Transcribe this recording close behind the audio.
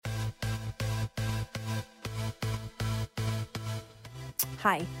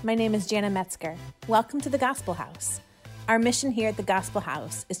Hi, my name is Jana Metzger. Welcome to the Gospel House. Our mission here at the Gospel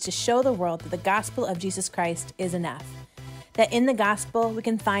House is to show the world that the gospel of Jesus Christ is enough. That in the gospel, we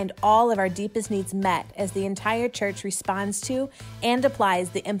can find all of our deepest needs met as the entire church responds to and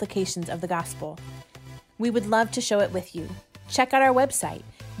applies the implications of the gospel. We would love to show it with you. Check out our website,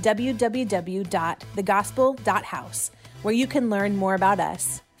 www.thegospel.house, where you can learn more about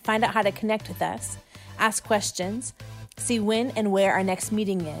us, find out how to connect with us, ask questions, see when and where our next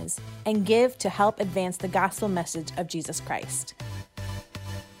meeting is, and give to help advance the gospel message of Jesus Christ.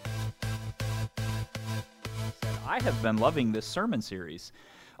 I have been loving this sermon series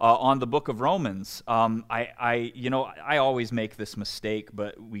on the book of Romans. I always make this mistake,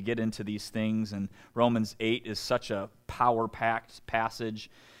 but we get into these things, and Romans 8 is such a power-packed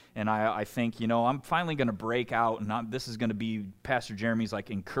passage. And I think, I'm finally going to break out, and this is going to be Pastor Jeremy's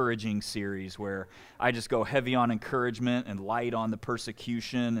encouraging series where I just go heavy on encouragement and light on the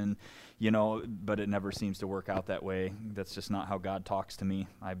persecution, and but it never seems to work out that way. That's just not how God talks to me.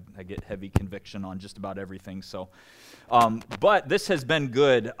 I get heavy conviction on just about everything. So, but this has been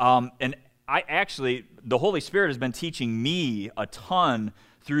good, and the Holy Spirit has been teaching me a ton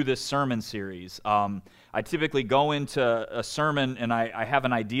through this sermon series. I typically go into a sermon and I have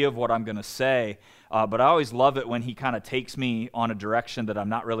an idea of what I'm going to say, but I always love it when he kind of takes me on a direction that I'm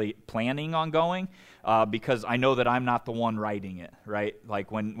not really planning on going, because I know that I'm not the one writing it, right?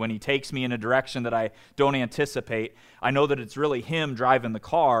 Like when he takes me in a direction that I don't anticipate, I know that it's really him driving the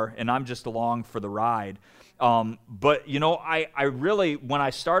car and I'm just along for the ride. But I really, when I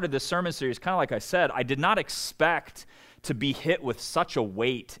started this sermon series, kind of like I said, I did not expect to be hit with such a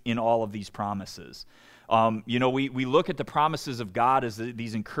weight in all of these promises. We look at the promises of God as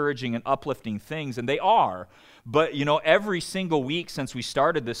these encouraging and uplifting things, and they are. But, every single week since we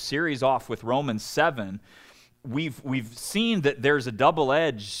started this series off with Romans 7, we've seen that there's a double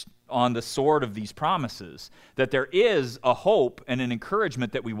edge on the sword of these promises, that there is a hope and an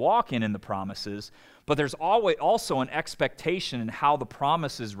encouragement that we walk in the promises, but there's always also an expectation in how the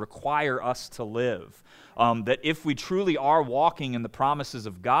promises require us to live. That if we truly are walking in the promises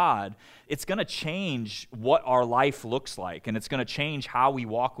of God, it's going to change what our life looks like, and it's going to change how we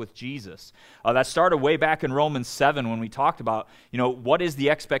walk with Jesus. That started way back in Romans 7 when we talked about, what is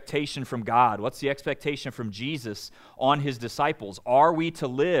the expectation from God? What's the expectation from Jesus on his disciples? Are we to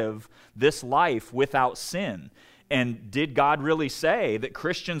live this life without sin? And did God really say that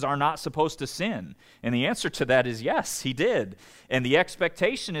Christians are not supposed to sin? And the answer to that is yes, he did. And the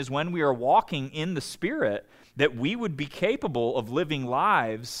expectation is when we are walking in the Spirit, that we would be capable of living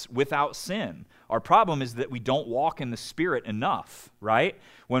lives without sin. Our problem is that we don't walk in the Spirit enough, right?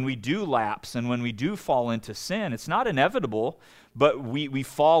 When we do lapse and when we do fall into sin, it's not inevitable, but we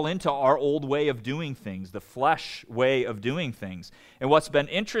fall into our old way of doing things, the flesh way of doing things. And what's been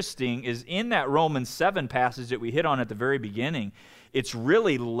interesting is in that Romans 7 passage that we hit on at the very beginning, it's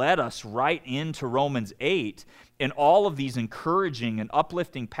really led us right into Romans 8, and all of these encouraging and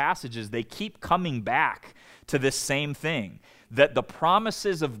uplifting passages, they keep coming back to this same thing, that the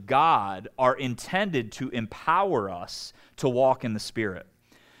promises of God are intended to empower us to walk in the Spirit.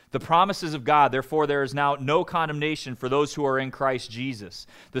 The promises of God, therefore there is now no condemnation for those who are in Christ Jesus.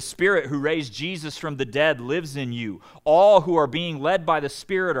 The Spirit who raised Jesus from the dead lives in you. All who are being led by the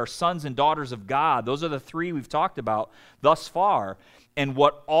Spirit are sons and daughters of God. Those are the three we've talked about thus far. And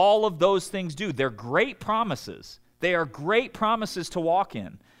what all of those things do, they're great promises. They are great promises to walk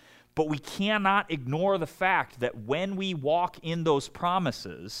in. But we cannot ignore the fact that when we walk in those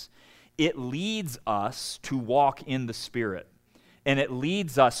promises, it leads us to walk in the Spirit. And it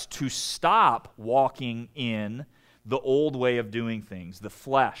leads us to stop walking in the old way of doing things, the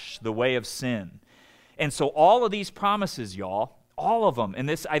flesh, the way of sin. And so all of these promises, y'all, all of them, and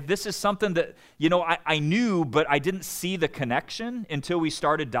this is something that, I knew, but I didn't see the connection until we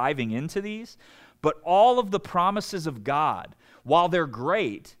started diving into these. But all of the promises of God, while they're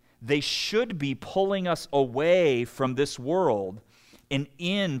great, they should be pulling us away from this world and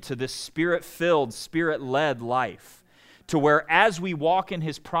into this Spirit-filled, Spirit-led life. To where as we walk in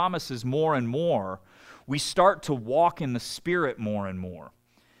his promises more and more, we start to walk in the Spirit more and more.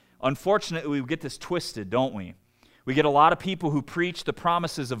 Unfortunately, we get this twisted, don't we? We get a lot of people who preach the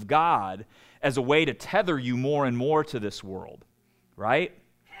promises of God as a way to tether you more and more to this world, right?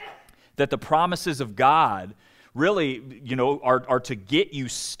 That the promises of God really, are to get you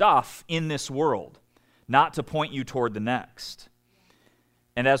stuff in this world, not to point you toward the next.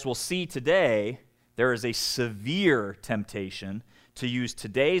 And as we'll see today, there is a severe temptation to use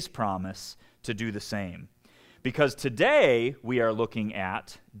today's promise to do the same. Because today we are looking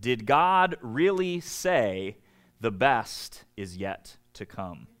at, did God really say the best is yet to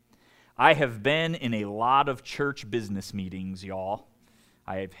come. I have been in a lot of church business meetings, y'all.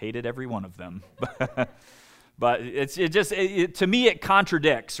 I have hated every one of them. But to me, it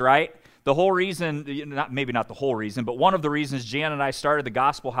contradicts, right? The whole reason, maybe not the whole reason, but one of the reasons Jan and I started the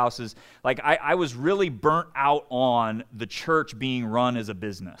Gospel House is, like, I was really burnt out on the church being run as a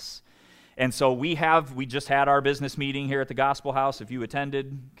business. And so we just had our business meeting here at the Gospel House. If you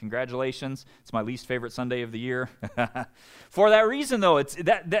attended, congratulations. It's my least favorite Sunday of the year. For that reason, though,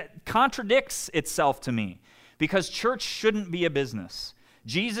 that contradicts itself to me, because church shouldn't be a business.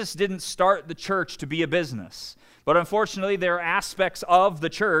 Jesus didn't start the church to be a business. But unfortunately, there are aspects of the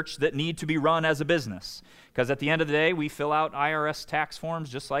church that need to be run as a business. Because at the end of the day, we fill out IRS tax forms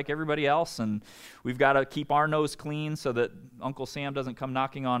just like everybody else, and we've got to keep our nose clean so that Uncle Sam doesn't come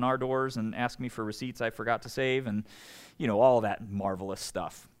knocking on our doors and ask me for receipts I forgot to save, and, all that marvelous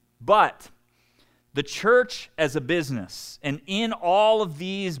stuff. But the church as a business, and in all of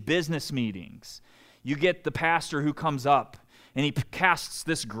these business meetings, you get the pastor who comes up, and he casts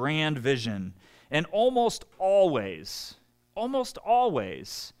this grand vision, and almost always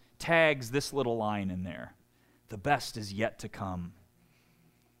tags this little line in there: the best is yet to come.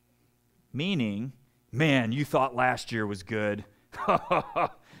 Meaning, man, you thought last year was good.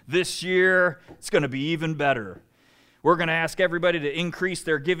 This year, it's going to be even better. We're going to ask everybody to increase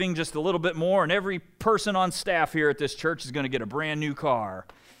their giving just a little bit more, and every person on staff here at this church is going to get a brand new car.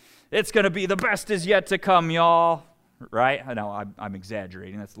 It's going to be the best is yet to come, y'all. Right? I know I'm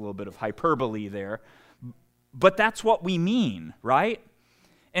exaggerating. That's a little bit of hyperbole there. But that's what we mean, right?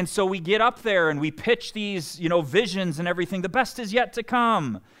 And so we get up there and we pitch these, visions and everything. The best is yet to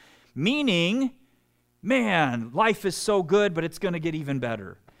come. Meaning, man, life is so good, but it's going to get even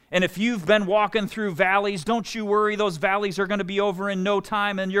better. And if you've been walking through valleys, don't you worry. Those valleys are going to be over in no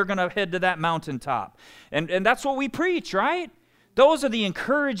time, and you're going to head to that mountaintop. And that's what we preach, right? Those are the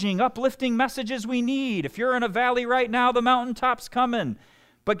encouraging, uplifting messages we need. If you're in a valley right now, the mountaintop's coming.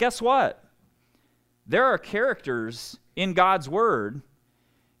 But guess what? There are characters in God's Word,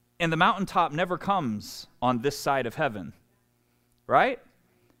 and the mountaintop never comes on this side of heaven, right?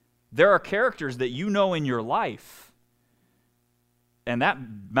 There are characters that you know in your life, and that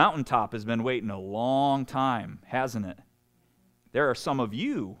mountaintop has been waiting a long time, hasn't it? There are some of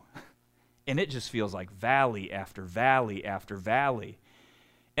you, and it just feels like valley after valley after valley.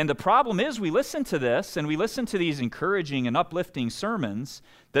 And the problem is, we listen to this, and we listen to these encouraging and uplifting sermons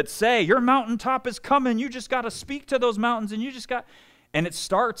that say, your mountaintop is coming, you just got to speak to those mountains, and it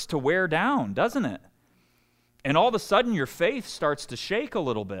starts to wear down, doesn't it? And all of a sudden, your faith starts to shake a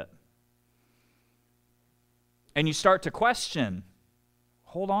little bit. And you start to question,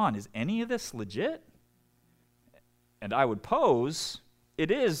 hold on, is any of this legit? And I would pose,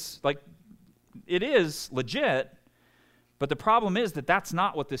 it is legit, but the problem is that that's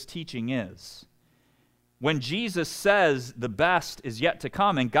not what this teaching is. When Jesus says the best is yet to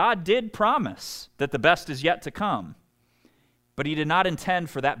come, and God did promise that the best is yet to come, but he did not intend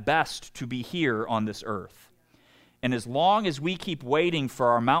for that best to be here on this earth. And as long as we keep waiting for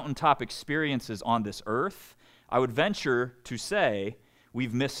our mountaintop experiences on this earth, I would venture to say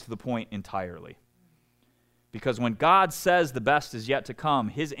we've missed the point entirely. Because when God says the best is yet to come,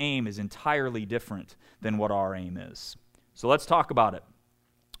 his aim is entirely different than what our aim is. So let's talk about it.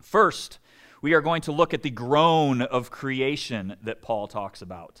 First, we are going to look at the groan of creation that Paul talks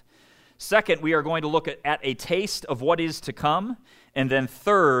about. Second, we are going to look at a taste of what is to come. And then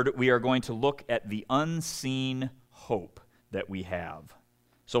third, we are going to look at the unseen hope that we have.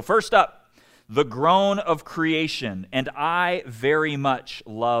 So first up, the groan of creation. And I very much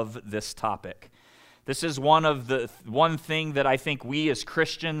love this topic. This is one thing that I think we as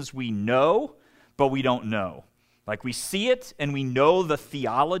Christians, we know, but we don't know. Like, we see it and we know the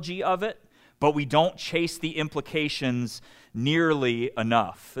theology of it, but we don't chase the implications nearly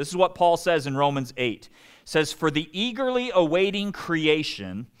enough. This is what Paul says in Romans 8. It says, "For the eagerly awaiting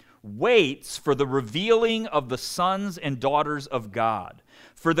creation waits for the revealing of the sons and daughters of God.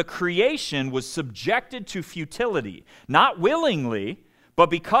 For the creation was subjected to futility, not willingly, but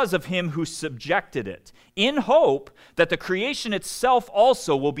because of him who subjected it, in hope that the creation itself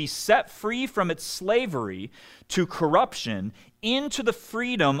also will be set free from its slavery to corruption into the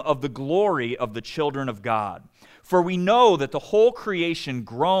freedom of the glory of the children of God. For we know that the whole creation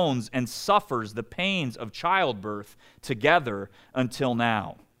groans and suffers the pains of childbirth together until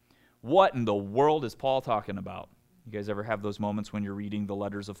now." What in the world is Paul talking about? You guys ever have those moments when you're reading the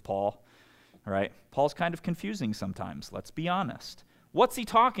letters of Paul? All right, Paul's kind of confusing sometimes, let's be honest. What's he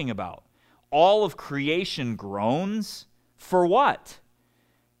talking about? All of creation groans? For what?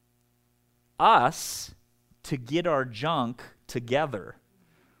 Us to get our junk together,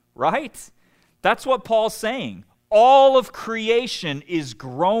 right? That's what Paul's saying. All of creation is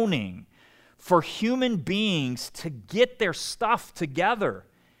groaning for human beings to get their stuff together.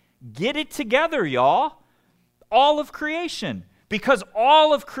 Get it together, y'all. All of creation. Because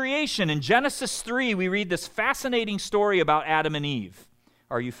all of creation, in Genesis 3, we read this fascinating story about Adam and Eve.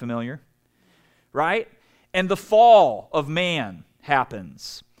 Are you familiar? Right? And the fall of man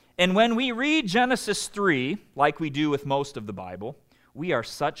happens. And when we read Genesis 3, like we do with most of the Bible, we are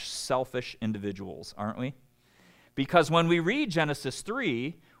such selfish individuals, aren't we? Because when we read Genesis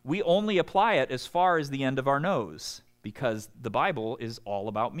 3, we only apply it as far as the end of our nose, because the Bible is all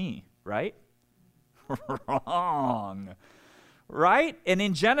about me, right? Wrong. Right? And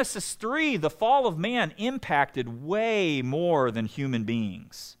in Genesis 3, the fall of man impacted way more than human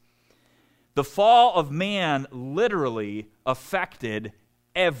beings. The fall of man literally affected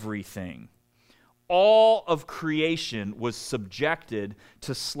everything. All of creation was subjected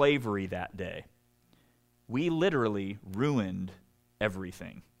to slavery that day. We literally ruined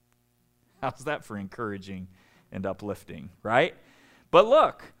everything. How's that for encouraging and uplifting, right? But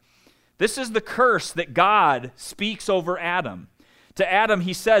look, this is the curse that God speaks over Adam. To Adam,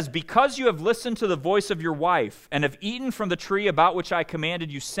 he says, because you have listened to the voice of your wife and have eaten from the tree about which I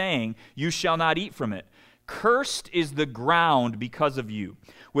commanded you, saying, you shall not eat from it. Cursed is the ground because of you.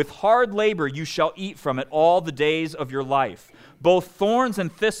 With hard labor you shall eat from it all the days of your life. Both thorns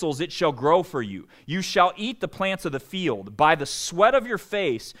and thistles it shall grow for you. You shall eat the plants of the field. By the sweat of your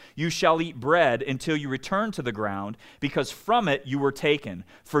face you shall eat bread until you return to the ground, because from it you were taken.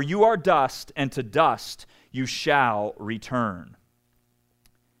 For you are dust, and to dust you shall return.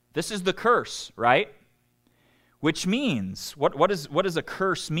 This is the curse, right? Which means, what does a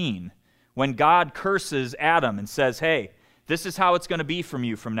curse mean? When God curses Adam and says, hey, this is how it's going to be from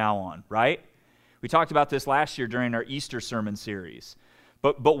you from now on, right? We talked about this last year during our Easter sermon series.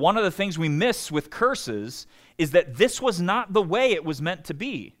 But one of the things we miss with curses is that this was not the way it was meant to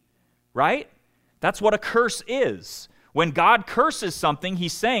be, right? That's what a curse is. When God curses something,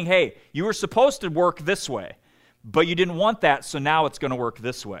 he's saying, hey, you were supposed to work this way, but you didn't want that, so now it's going to work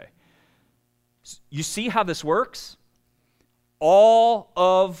this way. You see how this works? All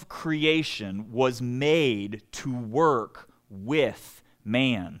of creation was made to work with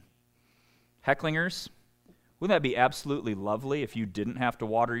man. Hecklingers, wouldn't that be absolutely lovely if you didn't have to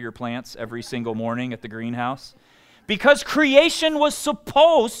water your plants every single morning at the greenhouse? Because creation was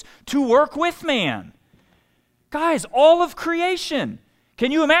supposed to work with man. Guys, all of creation.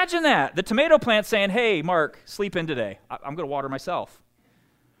 Can you imagine that? The tomato plant saying, hey, Mark, sleep in today. I'm going to water myself.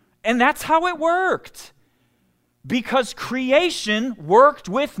 And that's how it worked. Because creation worked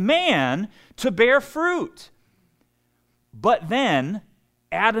with man to bear fruit. But then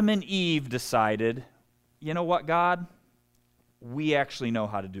Adam and Eve decided, you know what, God? We actually know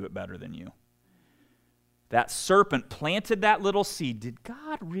how to do it better than you. That serpent planted that little seed. Did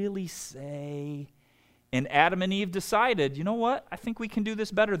God really say? And Adam and Eve decided, you know what? I think we can do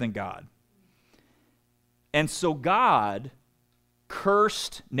this better than God. And so God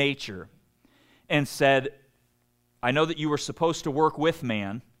cursed nature and said, I know that you were supposed to work with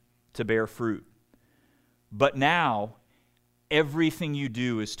man to bear fruit, but now everything you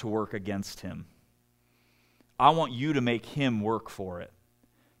do is to work against him. I want you to make him work for it.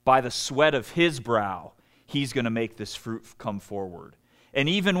 By the sweat of his brow, he's going to make this fruit come forward. And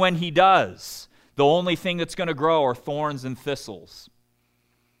even when he does, the only thing that's going to grow are thorns and thistles.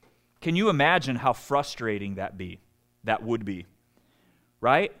 Can you imagine how frustrating that would be?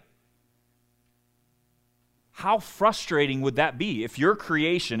 Right? How frustrating would that be if your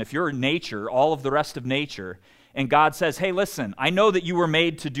creation, if your nature, all of the rest of nature, and God says, hey, listen, I know that you were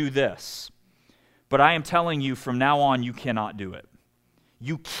made to do this, but I am telling you from now on you cannot do it.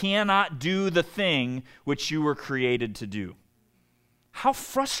 You cannot do the thing which you were created to do. How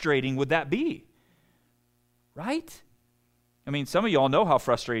frustrating would that be? Right? I mean, some of you all know how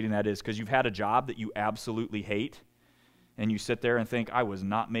frustrating that is because you've had a job that you absolutely hate, and you sit there and think, I was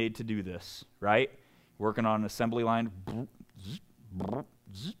not made to do this, right? Working on an assembly line,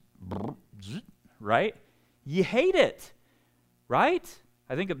 right? You hate it, right?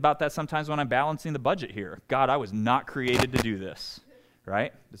 I think about that sometimes when I'm balancing the budget here. God, I was not created to do this,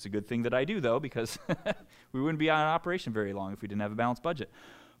 right? It's a good thing that I do, though, because we wouldn't be on operation very long if we didn't have a balanced budget.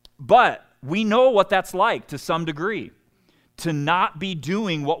 But we know what that's like to some degree, to not be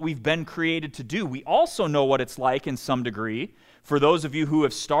doing what we've been created to do. We also know what it's like in some degree for those of you who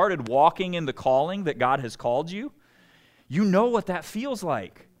have started walking in the calling that God has called you. You know what that feels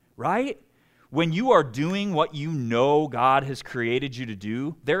like, right? When you are doing what you know God has created you to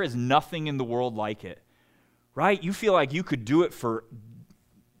do, there is nothing in the world like it, right? You feel like you could do it for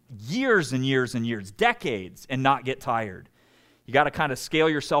years and years and years, decades, and not get tired. You got to kind of scale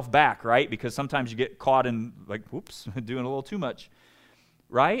yourself back, right? Because sometimes you get caught in, like, whoops, doing a little too much,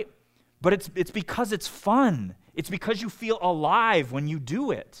 right? But it's because it's fun. It's because you feel alive when you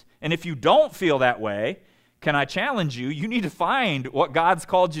do it. And if you don't feel that way, can I challenge you? You need to find what God's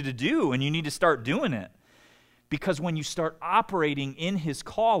called you to do, and you need to start doing it. Because when you start operating in His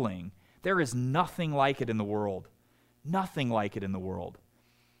calling, there is nothing like it in the world. Nothing like it in the world.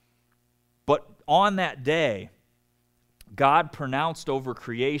 But on that day, God pronounced over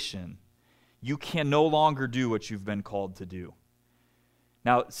creation, you can no longer do what you've been called to do.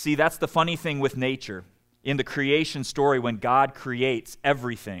 Now, see, that's the funny thing with nature. In the creation story, when God creates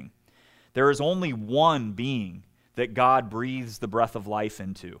everything, there is only one being that God breathes the breath of life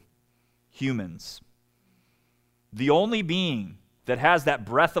into: humans. The only being that has that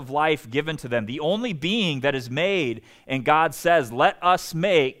breath of life given to them, the only being that is made, and God says, let us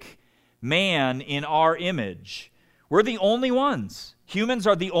make man in our image. We're the only ones. Humans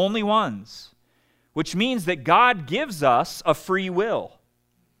are the only ones, which means that God gives us a free will.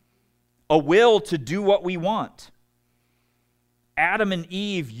 A will to do what we want. Adam and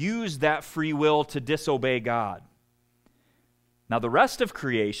Eve used that free will to disobey God. Now, the rest of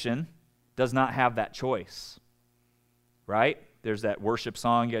creation does not have that choice, right? There's that worship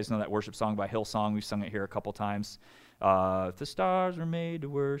song. You guys know that worship song by Hillsong. We've sung it here a couple times. If the stars were made to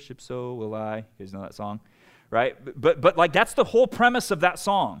worship, so will I. You guys know that song, right? But like, that's the whole premise of that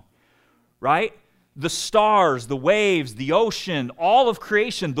song, right? The stars, the waves, the ocean, all of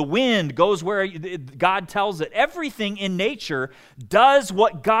creation, the wind goes where God tells it. Everything in nature does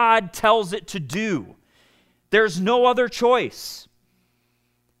what God tells it to do. There's no other choice.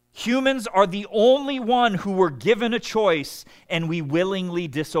 Humans are the only one who were given a choice, and we willingly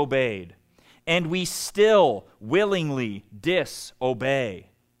disobeyed. And we still willingly disobey.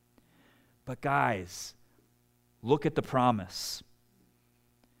 But guys, look at the promise.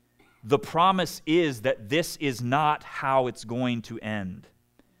 The promise is that this is not how it's going to end,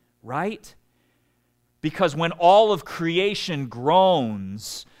 right? Because when all of creation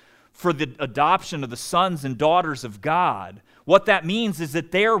groans for the adoption of the sons and daughters of God, what that means is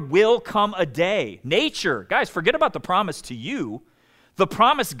that there will come a day. Nature, guys, forget about the promise to you. The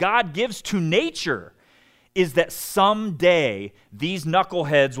promise God gives to nature is that someday these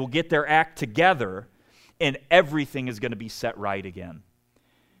knuckleheads will get their act together and everything is going to be set right again.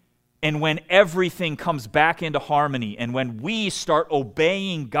 And when everything comes back into harmony, and when we start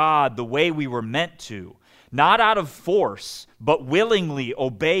obeying God the way we were meant to, not out of force, but willingly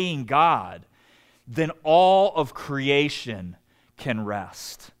obeying God, then all of creation can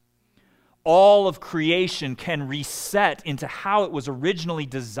rest. All of creation can reset into how it was originally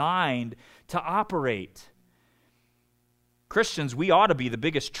designed to operate. Christians, we ought to be the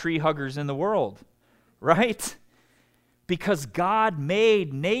biggest tree huggers in the world, right? Because God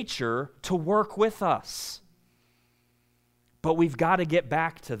made nature to work with us. But we've got to get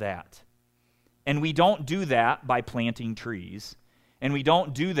back to that. And we don't do that by planting trees. And we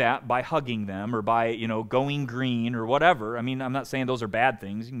don't do that by hugging them or by, going green or whatever. I mean, I'm not saying those are bad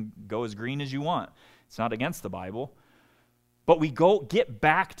things. You can go as green as you want. It's not against the Bible. But we get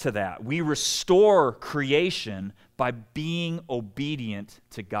back to that. We restore creation by being obedient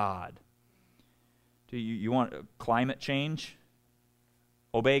to God. Do you want climate change?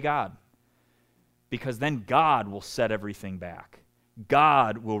 Obey God. Because then God will set everything back.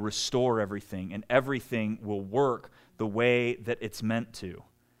 God will restore everything, and everything will work the way that it's meant to.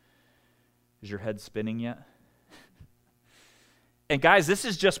 Is your head spinning yet? And guys, this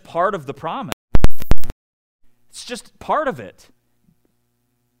is just part of the promise. It's just part of it.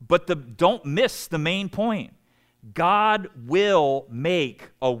 But don't miss the main point. God will make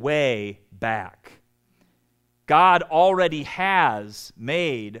a way back. God already has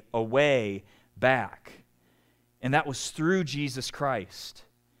made a way back. And that was through Jesus Christ.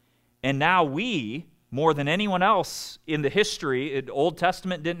 And now we, more than anyone else in the history, the Old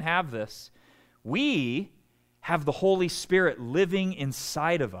Testament didn't have this, we have the Holy Spirit living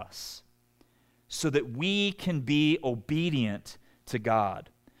inside of us so that we can be obedient to God,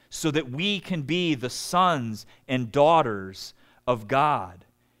 so that we can be the sons and daughters of God.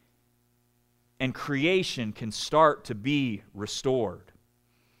 And creation can start to be restored.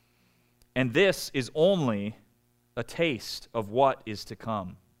 And this is only a taste of what is to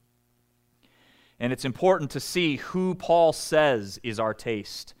come. And it's important to see who Paul says is our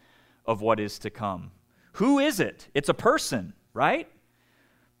taste of what is to come. Who is it? It's a person, right?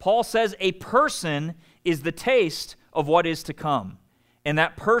 Paul says a person is the taste of what is to come. And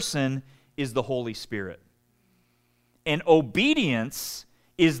that person is the Holy Spirit. and obedience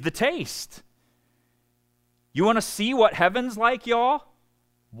is the taste. You want to see what heaven's like, y'all?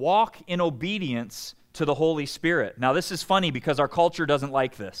 Walk in obedience to the Holy Spirit. Now, this is funny because our culture doesn't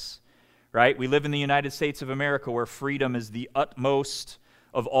like this, right? We live in the United States of America where freedom is the utmost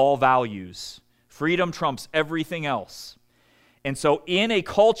of all values. Freedom trumps everything else. And so in a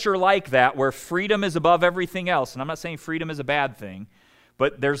culture like that where freedom is above everything else, and I'm not saying freedom is a bad thing,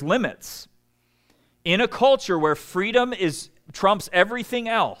 but there's limits. In a culture where freedom trumps everything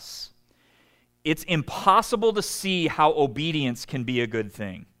else, it's impossible to see how obedience can be a good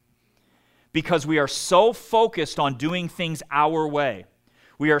thing because we are so focused on doing things our way.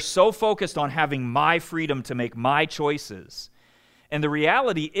 We are so focused on having my freedom to make my choices. And the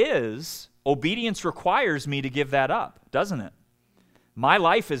reality is, obedience requires me to give that up, doesn't it? My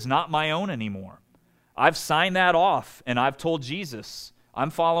life is not my own anymore. I've signed that off, and I've told Jesus, I'm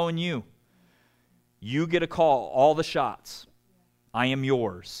following you. You get to call all the shots. I am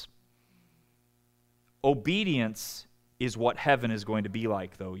yours. Obedience is what heaven is going to be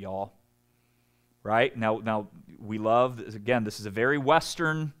like, though, y'all. Right? Now we love, again, this is a very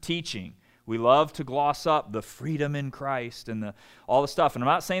Western teaching. We love to gloss up the freedom in Christ and all the stuff. And I'm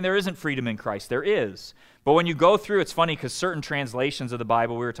not saying there isn't freedom in Christ. There is. But when you go through, it's funny because certain translations of the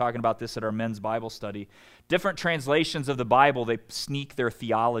Bible, we were talking about this at our men's Bible study, different translations of the Bible, they sneak their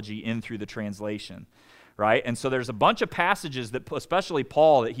theology in through the translation. Right? And so there's a bunch of passages that, especially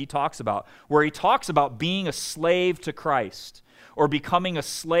Paul, that he talks about, where he talks about being a slave to Christ or becoming a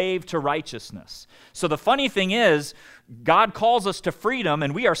slave to righteousness. So the funny thing is, God calls us to freedom,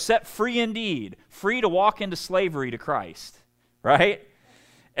 and we are set free indeed, free to walk into slavery to Christ. Right?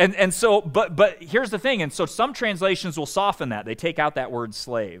 And so, but here's the thing, and so some translations will soften that. They take out that word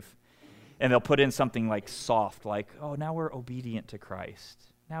slave, and they'll put in something like soft, like, oh, now we're obedient to Christ.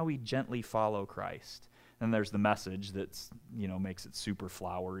 Now we gently follow Christ. And there's the Message that's, makes it super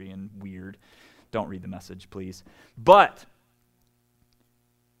flowery and weird. Don't read the Message, please. But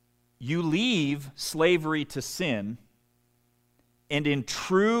you leave slavery to sin, and in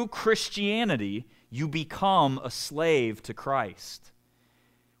true Christianity, you become a slave to Christ,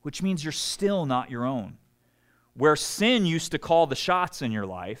 which means you're still not your own. Where sin used to call the shots in your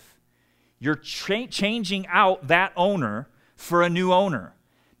life, you're changing out that owner for a new owner.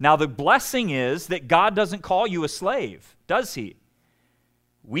 Now, the blessing is that God doesn't call you a slave, does he?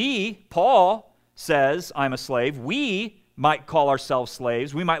 Paul says, I'm a slave. We might call ourselves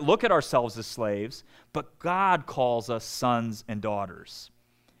slaves. We might look at ourselves as slaves, but God calls us sons and daughters,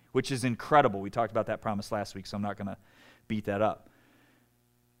 which is incredible. We talked about that promise last week, so I'm not going to beat that up.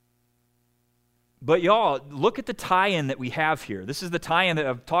 But y'all, look at the tie-in that we have here. This is the tie-in that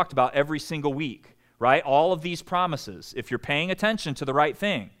I've talked about every single week. Right? All of these promises, if you're paying attention to the right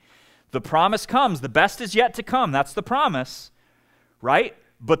thing. The promise comes. The best is yet to come. That's the promise. Right?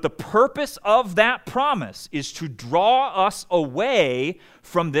 But the purpose of that promise is to draw us away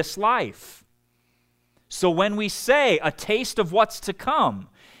from this life. So when we say a taste of what's to come,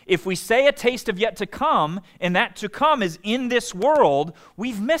 if we say a taste of yet to come, and that to come is in this world,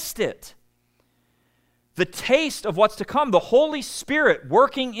 we've missed it. The taste of what's to come, the Holy Spirit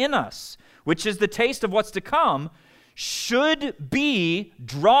working in us, which is the taste of what's to come, should be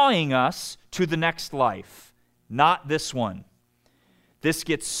drawing us to the next life, not this one. This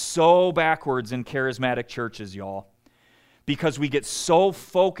gets so backwards in charismatic churches, y'all, because we get so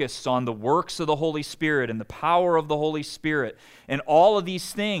focused on the works of the Holy Spirit and the power of the Holy Spirit and all of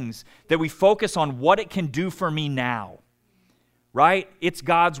these things that we focus on what it can do for me now, right? It's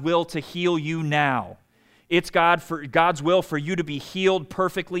God's will to heal you now. It's God's will for you to be healed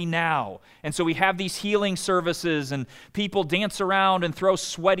perfectly now. And so we have these healing services, and people dance around and throw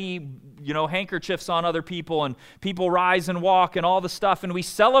sweaty, handkerchiefs on other people, and people rise and walk and all the stuff, and we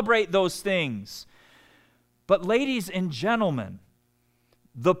celebrate those things. But ladies and gentlemen,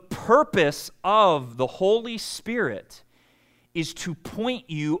 the purpose of the Holy Spirit is to point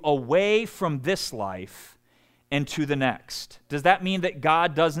you away from this life and to the next. Does that mean that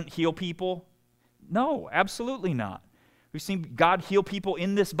God doesn't heal people? No, absolutely not. We've seen God heal people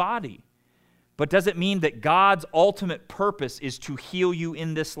in this body. But does it mean that God's ultimate purpose is to heal you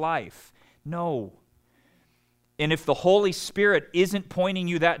in this life? No. And if the Holy Spirit isn't pointing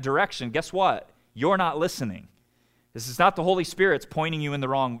you that direction, guess what? You're not listening. This is not the Holy Spirit's pointing you in the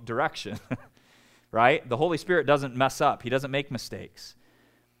wrong direction, right? The Holy Spirit doesn't mess up. He doesn't make mistakes.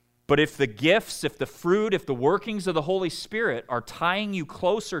 But if the gifts, if the fruit, if the workings of the Holy Spirit are tying you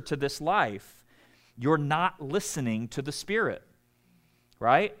closer to this life, you're not listening to the Spirit,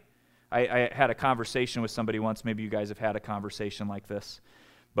 right? I had a conversation with somebody once. Maybe you guys have had a conversation like this.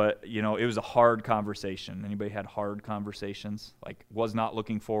 But, you know, it was a hard conversation. Anybody had hard conversations? Like, was not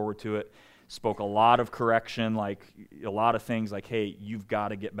looking forward to it. Spoke a lot of correction, like a lot of things like, hey, you've got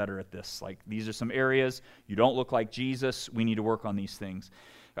to get better at this. Like, these are some areas. You don't look like Jesus. We need to work on these things.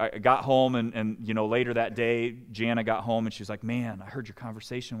 I got home, and you know, later that day, Jana got home, and she was like, man, I heard your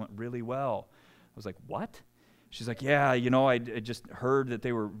conversation went really well. I was like, what? She's like, yeah, you know, I just heard that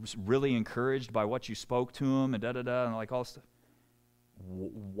they were really encouraged by what you spoke to them, and da-da-da, and like all this stuff.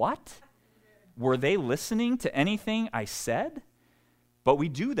 What? Were they listening to anything I said? But we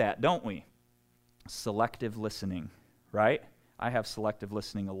do that, don't we? Selective listening, right? I have selective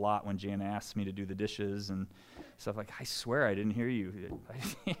listening a lot when Jana asks me to do the dishes and stuff like, I swear I didn't hear you. I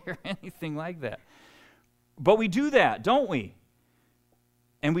didn't hear anything like that. But we do that, don't we?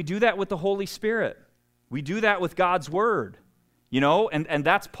 And we do that with the Holy Spirit. We do that with God's Word. You know, and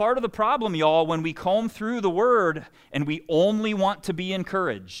that's part of the problem, y'all, when we comb through the Word and we only want to be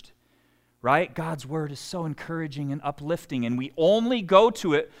encouraged, right? God's Word is so encouraging and uplifting, and we only go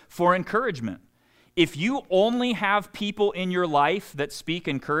to it for encouragement. If you only have people in your life that speak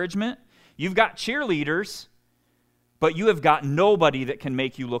encouragement, you've got cheerleaders, but you have got nobody that can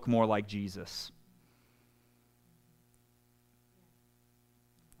make you look more like Jesus.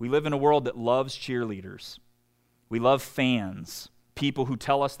 We live in a world that loves cheerleaders. We love fans, people who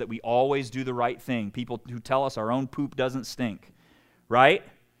tell us that we always do the right thing, people who tell us our own poop doesn't stink, right?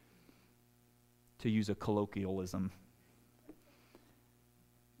 To use a colloquialism.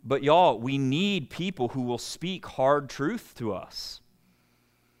 But y'all, we need people who will speak hard truth to us.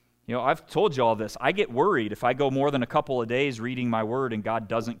 You know, I've told you all this. I get worried if I go more than a couple of days reading my Word and God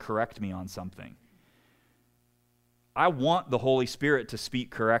doesn't correct me on something. I want the Holy Spirit to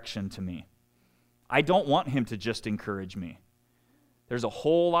speak correction to me. I don't want Him to just encourage me. There's a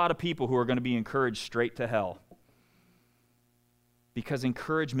whole lot of people who are going to be encouraged straight to hell. Because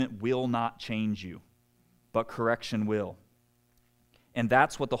encouragement will not change you, but correction will. And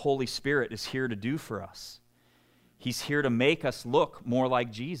that's what the Holy Spirit is here to do for us. He's here to make us look more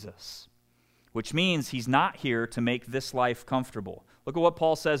like Jesus, which means He's not here to make this life comfortable. Look at what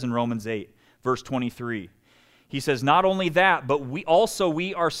Paul says in Romans 8, verse 23. He says, not only that, but we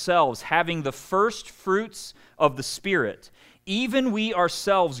ourselves, having the first fruits of the Spirit, even we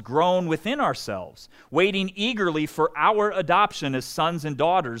ourselves groan within ourselves, waiting eagerly for our adoption as sons and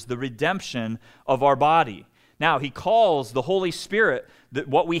daughters, the redemption of our body. Now, he calls the Holy Spirit,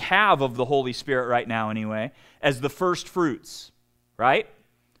 what we have of the Holy Spirit right now anyway, as the first fruits, right?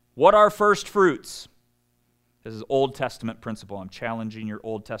 What are first fruits? This is Old Testament principle. I'm challenging your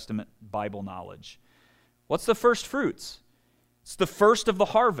Old Testament Bible knowledge. What's the first fruits? It's the first of the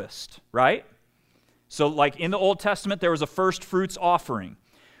harvest, right? So like in the Old Testament, there was a first fruits offering,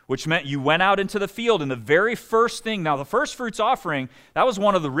 which meant you went out into the field and the very first thing, now the first fruits offering, that was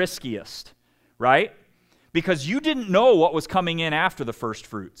one of the riskiest, right? Because you didn't know what was coming in after the first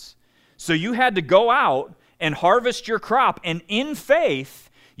fruits. So you had to go out and harvest your crop, and in faith,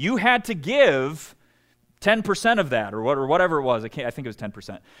 you had to give 10% of that, or whatever it was. I think it was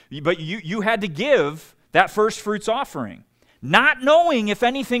 10%. But you had to give that first fruits offering, not knowing if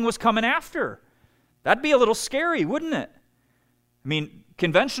anything was coming after. That'd be a little scary, wouldn't it? I mean,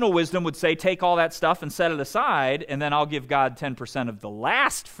 conventional wisdom would say, take all that stuff and set it aside, and then I'll give God 10% of the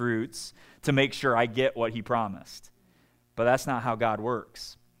last fruits to make sure I get what He promised. But that's not how God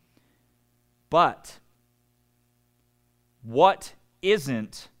works. But what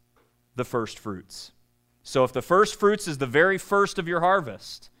isn't the first fruits? So if the first fruits is the very first of your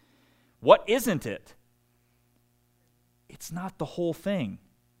harvest, what isn't it? It's not the whole thing,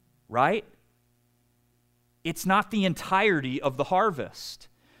 right? It's not the entirety of the harvest.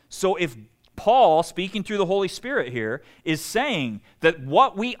 So if Paul, speaking through the Holy Spirit here, is saying that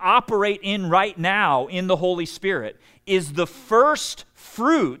what we operate in right now in the Holy Spirit is the first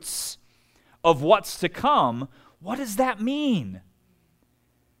fruits of what's to come, what does that mean?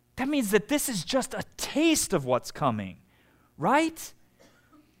 That means that this is just a taste of what's coming, right?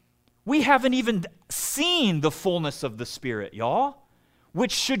 We haven't even seen the fullness of the Spirit, y'all,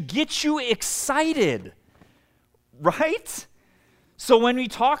 which should get you excited, right? So when we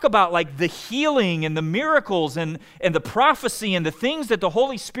talk about like the healing and the miracles and the prophecy and the things that the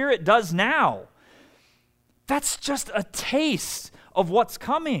Holy Spirit does now, that's just a taste of what's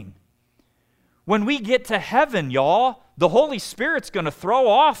coming. When we get to heaven, y'all, the Holy Spirit's going to throw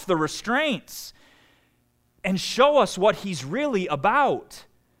off the restraints and show us what He's really about.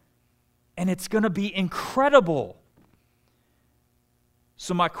 And it's going to be incredible.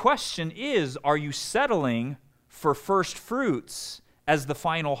 So my question is, are you settling for first fruits as the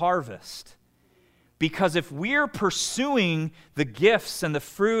final harvest? Because if we're pursuing the gifts and the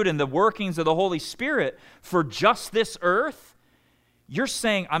fruit and the workings of the Holy Spirit for just this earth, you're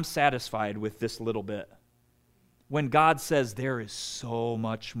saying, I'm satisfied with this little bit. When God says, there is so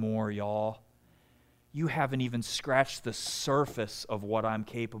much more, y'all. You haven't even scratched the surface of what I'm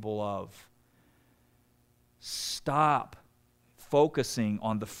capable of. Stop focusing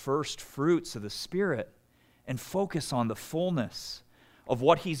on the first fruits of the Spirit and focus on the fullness of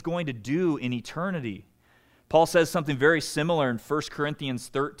what He's going to do in eternity. Paul says something very similar in 1 Corinthians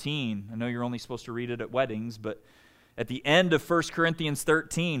 13. I know you're only supposed to read it at weddings, but at the end of 1 Corinthians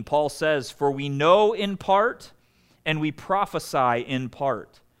 13, Paul says, "For we know in part, and we prophesy in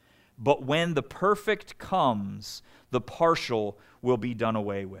part. But when the perfect comes, the partial will be done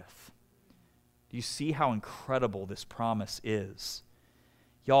away with." Do you see how incredible this promise is?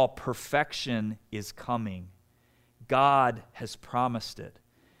 Y'all, perfection is coming. God has promised it.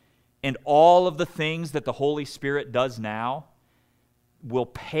 And all of the things that the Holy Spirit does now will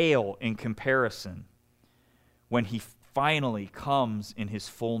pale in comparison when He finally comes in His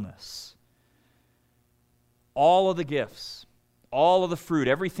fullness. All of the gifts, all of the fruit,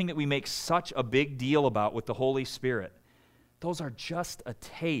 everything that we make such a big deal about with the Holy Spirit, those are just a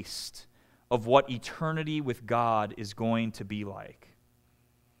taste of what eternity with God is going to be like.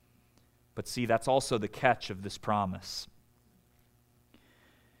 But see, that's also the catch of this promise.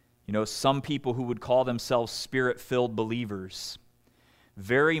 You know, some people who would call themselves Spirit-filled believers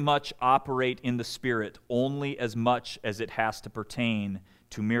very much operate in the Spirit only as much as it has to pertain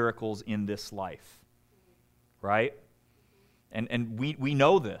to miracles in this life. Right? And we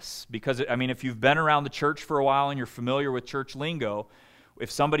know this because, I mean, if you've been around the church for a while and you're familiar with church lingo,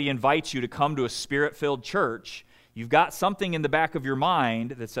 if somebody invites you to come to a Spirit-filled church, you've got something in the back of your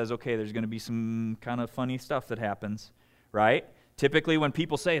mind that says, okay, there's going to be some kind of funny stuff that happens, right? Typically when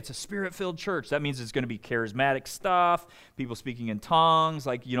people say it's a Spirit-filled church, that means it's going to be charismatic stuff, people speaking in tongues,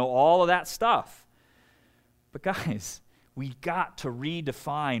 like, you know, all of that stuff. But guys, we got to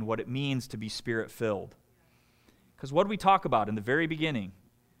redefine what it means to be Spirit-filled. Because what did we talk about in the very beginning?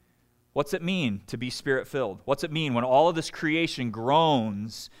 What's it mean to be Spirit-filled? What's it mean when all of this creation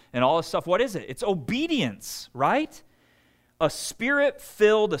groans and all this stuff? What is it? It's obedience, right? A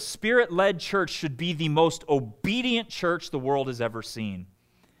Spirit-filled, a Spirit-led church should be the most obedient church the world has ever seen.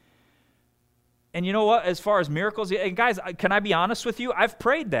 And you know what? As far as miracles, and guys, can I be honest with you? I've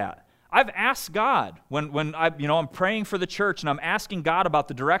prayed that. I've asked God when I'm praying for the church and I'm asking God about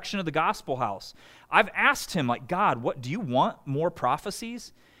the direction of the Gospel House. I've asked Him, like, God, what do you want? More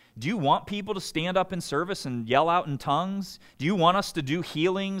prophecies? Do you want people to stand up in service and yell out in tongues? Do you want us to do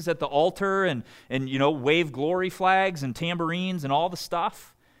healings at the altar and wave glory flags and tambourines and all the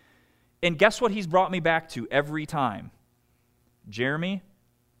stuff? And guess what He's brought me back to every time? Jeremy,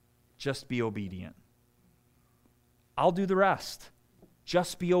 just be obedient. I'll do the rest.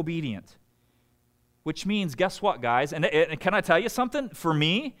 Just be obedient. Which means, guess what, guys? And can I tell you something? For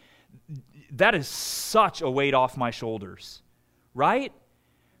me, that is such a weight off my shoulders, right?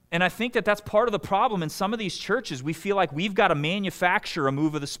 And I think that that's part of the problem in some of these churches. We feel like we've got to manufacture a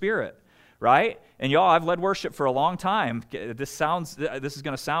move of the Spirit, right? And y'all, I've led worship for a long time. This is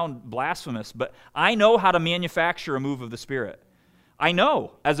going to sound blasphemous, but I know how to manufacture a move of the Spirit. I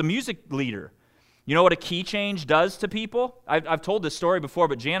know, as a music leader. You know what a key change does to people? I've told this story before,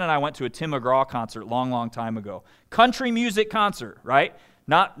 but Jan and I went to a Tim McGraw concert long time ago. Country music concert, right?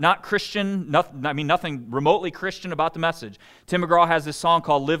 Not Christian, nothing remotely Christian about the message. Tim McGraw has this song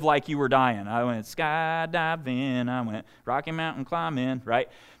called Live Like You Were Dying. I went skydiving, I went Rocky Mountain climbing, right?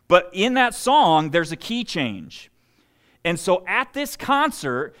 But in that song, there's a key change. And so at this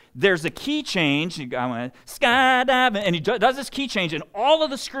concert, there's a key change. I went skydiving, and he does this key change, and all of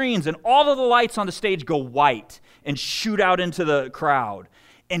the screens and all of the lights on the stage go white and shoot out into the crowd.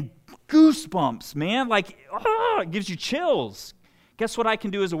 And goosebumps, man, like, it gives you chills. Guess what I can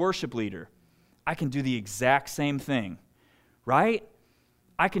do as a worship leader? I can do the exact same thing, right?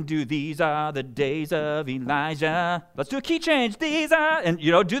 I can do these are the days of Elijah. Let's do a key change. These are, and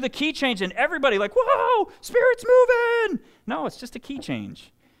do the key change, and everybody like, whoa, Spirit's moving. No, it's just a key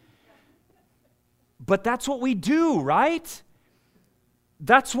change. But that's what we do, right?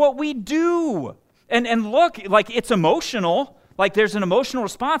 That's what we do. And look, like, it's emotional. Like, there's an emotional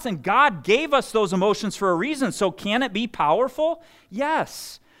response, and God gave us those emotions for a reason. So can it be powerful?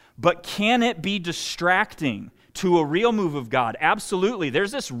 Yes. But can it be distracting to a real move of God? Absolutely.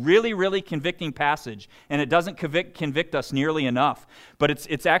 There's this really, really convicting passage, and it doesn't convict us nearly enough. But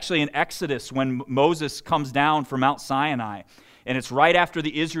it's actually in Exodus when Moses comes down from Mount Sinai, and it's right after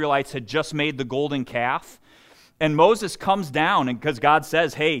the Israelites had just made the golden calf. And Moses comes down, and because God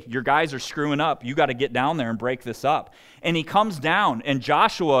says, hey, your guys are screwing up. You got to get down there and break this up. And he comes down, and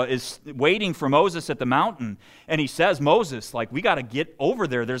Joshua is waiting for Moses at the mountain. And he says, Moses, like, we got to get over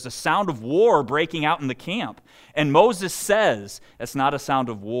there. There's a sound of war breaking out in the camp. And Moses says, it's not a sound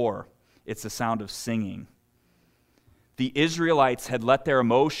of war. It's a sound of singing. The Israelites had let their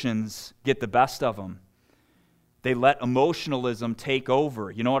emotions get the best of them. They let emotionalism take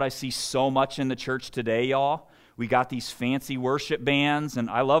over. You know what I see so much in the church today, y'all? We got these fancy worship bands, and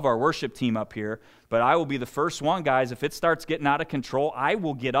I love our worship team up here, but I will be the first one, guys, if it starts getting out of control, I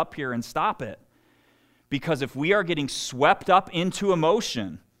will get up here and stop it. Because if we are getting swept up into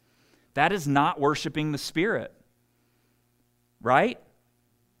emotion, that is not worshiping the Spirit, right?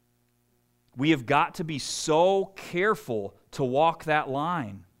 We have got to be so careful to walk that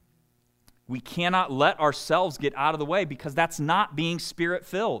line. We cannot let ourselves get out of the way because that's not being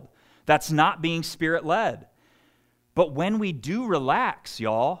Spirit-filled. That's not being Spirit-led. But when we do relax,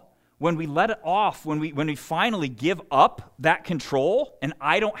 y'all, when we let it off, when we finally give up that control and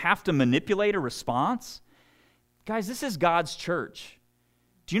I don't have to manipulate a response, guys, this is God's church.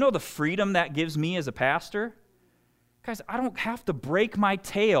 Do you know the freedom that gives me as a pastor? Guys, I don't have to break my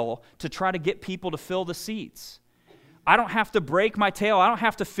tail to try to get people to fill the seats. I don't have to break my tail. I don't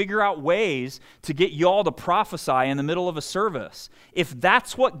have to figure out ways to get y'all to prophesy in the middle of a service. If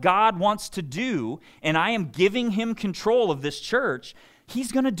that's what God wants to do, and I am giving him control of this church,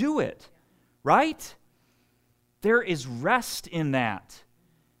 he's going to do it, right? There is rest in that,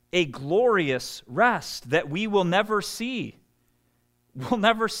 a glorious rest that we will never see. We'll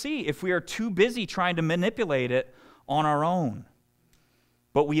never see if we are too busy trying to manipulate it on our own.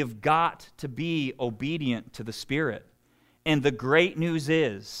 But we have got to be obedient to the Spirit. And the great news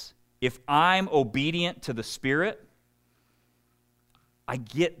is, if I'm obedient to the Spirit, I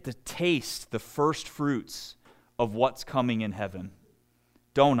get to taste the first fruits of what's coming in heaven.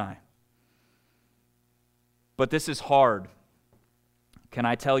 Don't I? But this is hard. Can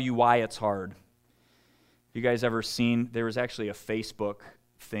I tell you why it's hard? You guys ever seen, there was actually a Facebook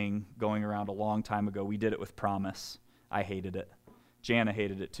thing going around a long time ago. We did it with Promise. I hated it. Jana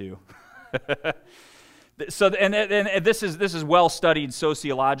hated it too. So, and this is well studied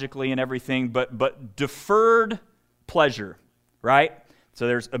sociologically and everything, but deferred pleasure, right? So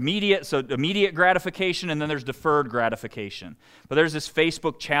there's immediate gratification, and then there's deferred gratification. But there's this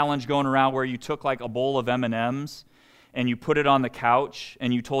Facebook challenge going around where you took like a bowl of M&Ms and you put it on the couch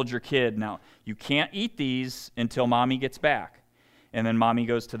and you told your kid, now you can't eat these until mommy gets back. And then mommy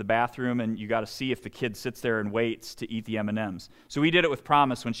goes to the bathroom, and you got to see if the kid sits there and waits to eat the M&Ms. So we did it with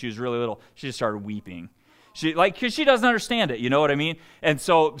Promise when she was really little. She just started weeping. Because she doesn't understand it, you know what I mean? And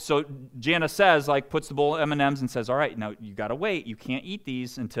so Jana says, puts the bowl of M&Ms and says, all right, now you got to wait. You can't eat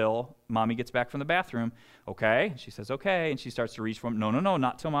these until mommy gets back from the bathroom. Okay? She says, okay. And she starts to reach for them. No,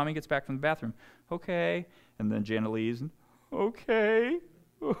 not till mommy gets back from the bathroom. Okay. And then Jana leaves. And, okay.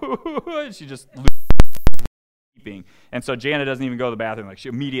 And she just weeping. And so Jana doesn't even go to the bathroom. She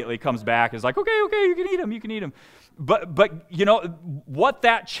immediately comes back, is like, okay, you can eat them. But you know, what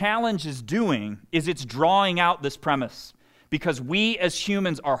that challenge is doing is it's drawing out this premise, because we as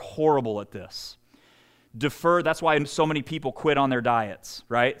humans are horrible at this. That's why so many people quit on their diets,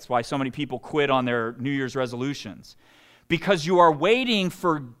 right? That's why so many people quit on their New Year's resolutions. Because you are waiting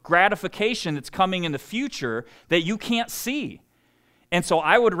for gratification that's coming in the future that you can't see. And so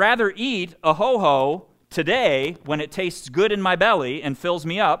I would rather eat a ho-ho today when it tastes good in my belly and fills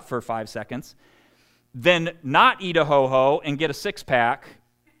me up for 5 seconds than not eat a ho-ho and get a six-pack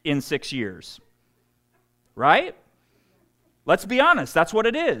in 6 years. Right? Let's be honest, that's what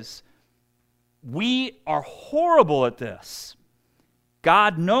it is. We are horrible at this.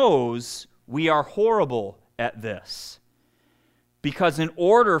 God knows we are horrible at this. Because in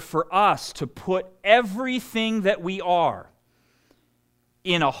order for us to put everything that we are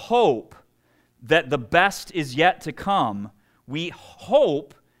in a hope that the best is yet to come, we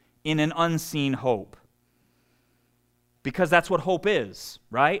hope in an unseen hope. Because that's what hope is,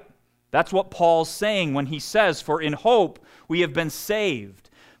 right? That's what Paul's saying when he says, for in hope we have been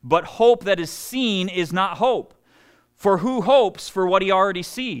saved. But hope that is seen is not hope. For who hopes for what he already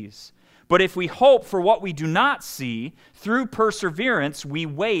sees? But if we hope for what we do not see, through perseverance we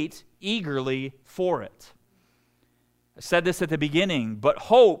wait eagerly for it. I said this at the beginning, but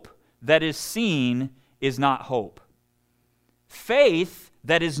hope that is seen is not hope. Faith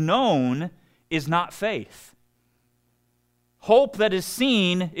that is known is not faith. Hope that is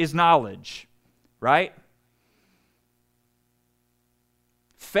seen is knowledge, right?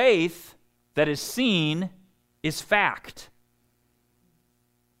 Faith that is seen is fact.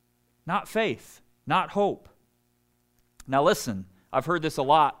 Not faith, not hope. Now listen, I've heard this a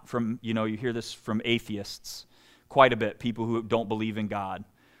lot from, you hear this from atheists quite a bit, people who don't believe in God.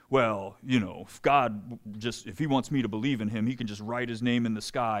 Well, if God if he wants me to believe in him, he can just write his name in the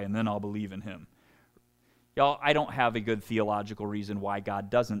sky and then I'll believe in him. Y'all, I don't have a good theological reason why God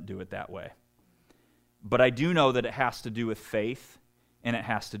doesn't do it that way. But I do know that it has to do with faith and it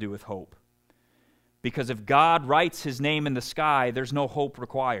has to do with hope. Because if God writes his name in the sky, there's no hope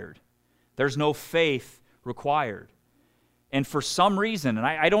required. There's no faith required. And for some reason, and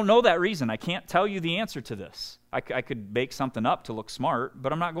I don't know that reason, I can't tell you the answer to this. I could make something up to look smart,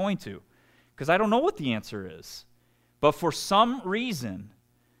 but I'm not going to, because I don't know what the answer is. But for some reason,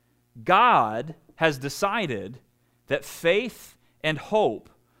 God has decided that faith and hope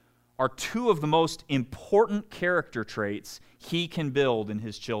are two of the most important character traits he can build in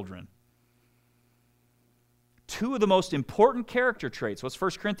his children. Two of the most important character traits. What's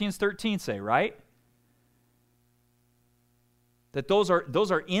 1 Corinthians 13 say, right? That those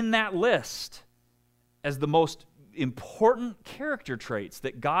are in that list as the most important character traits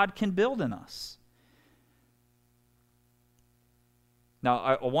that God can build in us.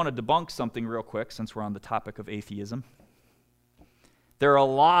 Now, I want to debunk something real quick since we're on the topic of atheism. There are a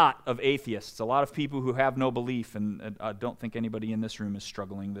lot of atheists, a lot of people who have no belief, and I don't think anybody in this room is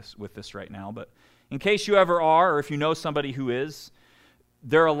struggling with this right now, but in case you ever are, or if you know somebody who is,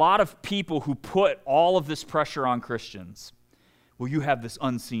 there are a lot of people who put all of this pressure on Christians. Well, you have this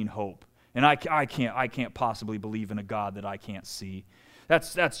unseen hope, and I can't possibly believe in a God that I can't see.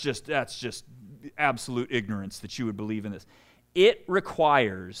 That's just absolute ignorance that you would believe in this. It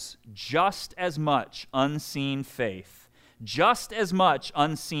requires just as much unseen faith, just as much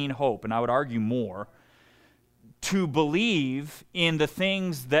unseen hope, and I would argue more, to believe in the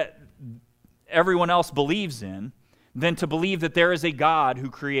things that everyone else believes in than to believe that there is a God who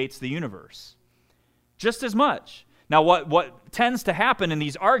creates the universe. Just as much. Now, what tends to happen in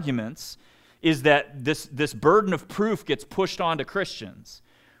these arguments is that this burden of proof gets pushed onto Christians.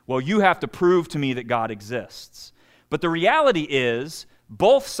 Well, you have to prove to me that God exists. But the reality is,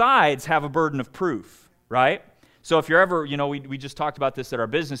 both sides have a burden of proof, right? So if you're ever, we just talked about this at our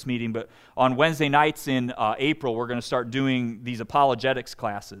business meeting, but on Wednesday nights in April, we're going to start doing these apologetics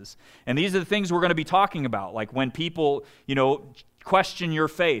classes. And these are the things we're going to be talking about, like when people, question your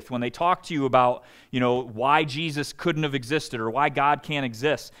faith, when they talk to you about, why Jesus couldn't have existed or why God can't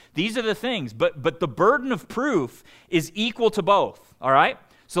exist. These are the things, but the burden of proof is equal to both, all right?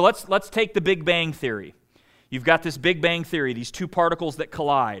 So let's take the Big Bang Theory. You've got this Big Bang Theory, these two particles that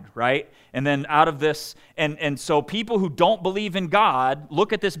collide, right? And then out of this, and so people who don't believe in God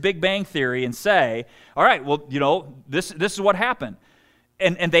look at this Big Bang Theory and say, all right, well, this is what happened.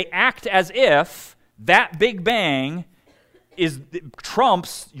 And they act as if that Big Bang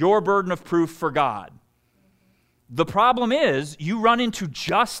trumps your burden of proof for God. The problem is you run into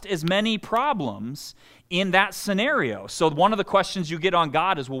just as many problems in that scenario. So one of the questions you get on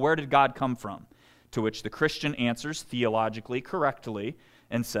God is, well, where did God come from? To which the Christian answers theologically correctly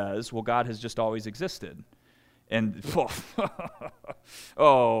and says, well, God has just always existed. And,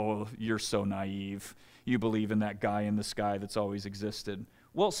 oh, you're so naive. You believe in that guy in the sky that's always existed.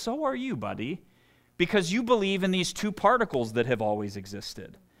 Well, so are you, buddy, because you believe in these two particles that have always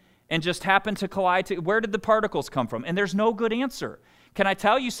existed and just happen to collide. Where did the particles come from? And there's no good answer. Can I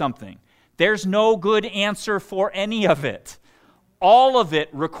tell you something? There's no good answer for any of it. All of it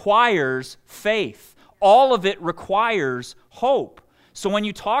requires faith. All of it requires hope. So when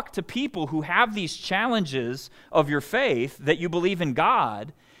you talk to people who have these challenges of your faith, that you believe in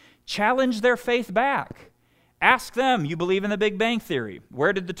God, challenge their faith back. Ask them, you believe in the Big Bang Theory.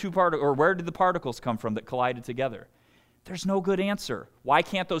 Where did the particles come from that collided together? There's no good answer. Why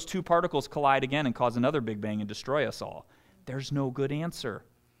can't those two particles collide again and cause another Big Bang and destroy us all? There's no good answer.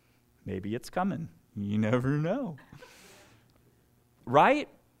 Maybe it's coming. You never know. Right?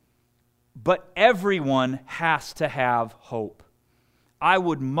 But everyone has to have hope. I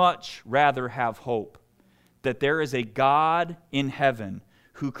would much rather have hope that there is a God in heaven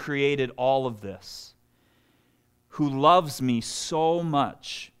who created all of this, who loves me so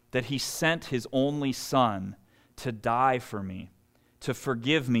much that he sent his only Son to die for me, to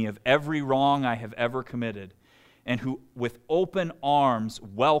forgive me of every wrong I have ever committed, and who with open arms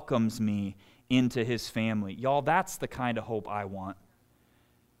welcomes me into his family. Y'all, that's the kind of hope I want.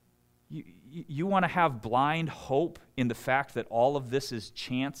 You want to have blind hope in the fact that all of this is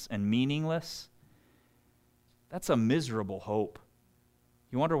chance and meaningless? That's a miserable hope.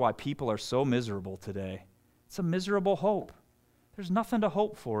 You wonder why people are so miserable today. It's a miserable hope. There's nothing to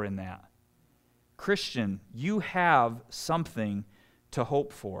hope for in that. Christian, you have something to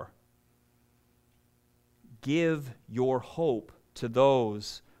hope for. give your hope to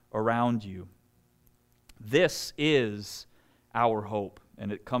those around you. This is our hope,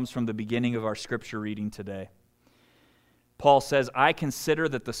 and it comes from the beginning of our scripture reading today. Paul says, I consider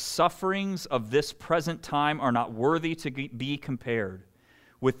that the sufferings of this present time are not worthy to be compared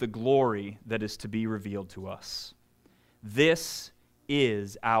with the glory that is to be revealed to us. This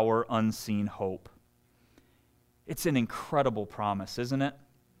is our unseen hope. It's an incredible promise, isn't it?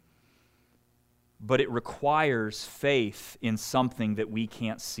 But it requires faith in something that we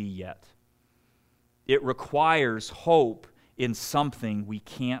can't see yet. It requires hope in something we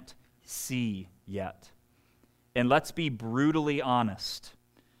can't see yet. And let's be brutally honest.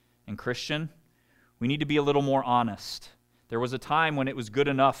 And Christian, we need to be a little more honest. There was a time when it was good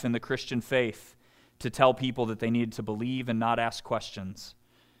enough in the Christian faith to tell people that they needed to believe and not ask questions.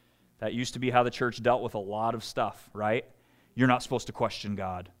 That used to be how the church dealt with a lot of stuff, right? You're not supposed to question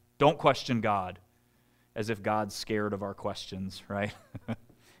God. Don't question God. As if God's scared of our questions, right?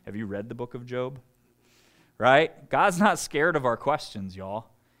 Have you read the book of Job? Right? God's not scared of our questions, y'all.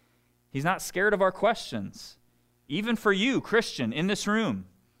 He's not scared of our questions. Even for you, Christian, in this room,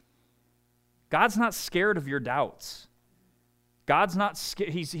 God's not scared of your doubts. God's not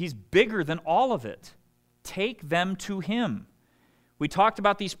scared. He's bigger than all of it. Take them to Him. We talked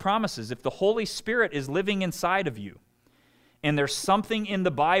about these promises. If the Holy Spirit is living inside of you, and there's something in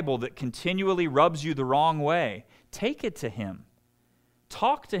the Bible that continually rubs you the wrong way, take it to Him.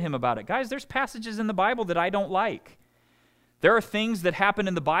 Talk to Him about it. Guys, there's passages in the Bible that I don't like. There are things that happen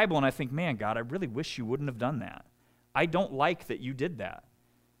in the Bible, and I think, man, God, I really wish you wouldn't have done that. I don't like that you did that.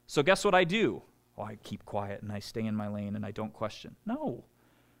 So guess what I do? Oh, I keep quiet, and I stay in my lane, and I don't question. No.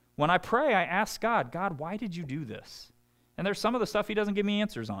 When I pray, I ask God, why did you do this? And there's some of the stuff He doesn't give me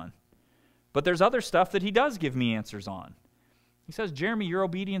answers on. But there's other stuff that He does give me answers on. He says, Jeremy, your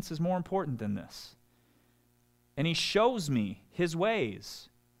obedience is more important than this. And He shows me His ways.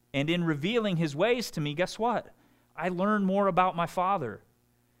 And in revealing His ways to me, guess what? I learn more about my Father.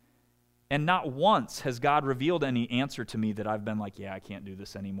 And not once has God revealed any answer to me that I've been like, yeah, I can't do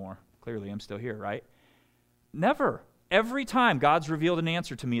this anymore. Clearly, I'm still here, right? Never. Every time God's revealed an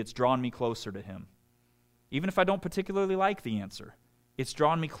answer to me, it's drawn me closer to Him. Even if I don't particularly like the answer, it's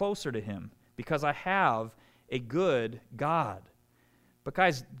drawn me closer to Him because I have a good God. But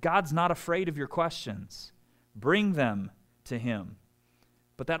guys, God's not afraid of your questions. Bring them to Him.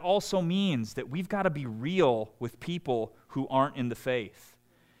 But that also means that we've got to be real with people who aren't in the faith.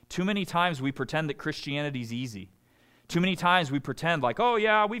 Too many times we pretend that Christianity's easy. Too many times we pretend like, oh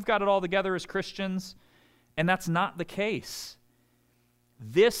yeah, we've got it all together as Christians. And that's not the case.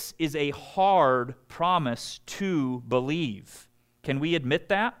 This is a hard promise to believe. Can we admit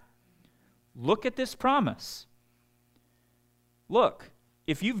that? Look at this promise. Look,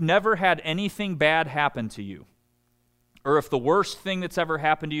 if you've never had anything bad happen to you, or if the worst thing that's ever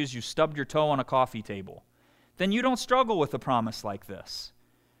happened to you is you stubbed your toe on a coffee table, then you don't struggle with a promise like this,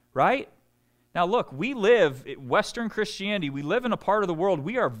 right? Now look, we live, Western Christianity, we live in a part of the world,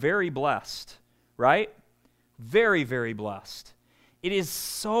 we are very blessed, right? Very, very blessed. It is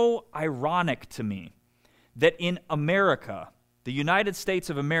so ironic to me that in America, the United States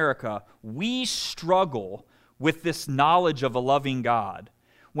of America, we struggle with this knowledge of a loving God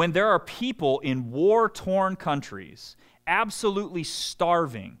when there are people in war-torn countries absolutely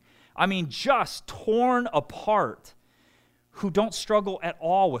starving, just torn apart, who don't struggle at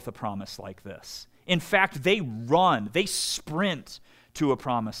all with a promise like this. In fact, they sprint to a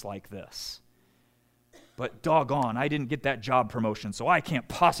promise like this. But doggone, I didn't get that job promotion, so I can't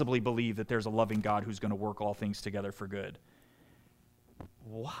possibly believe that there's a loving God who's going to work all things together for good.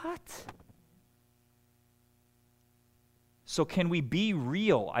 What? So can we be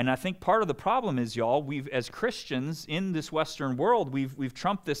real? And I think part of the problem is, y'all, as Christians in this Western world, we've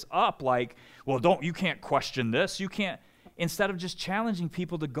trumped this up like, well, you can't question this. You can't, instead of just challenging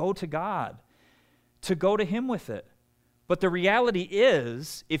people to go to God, to go to Him with it. But the reality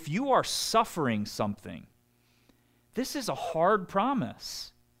is, if you are suffering something, this is a hard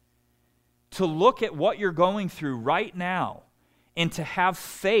promise. To look at what you're going through right now and to have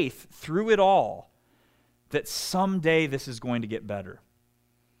faith through it all that someday this is going to get better.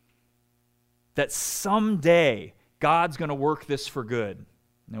 That someday God's going to work this for good.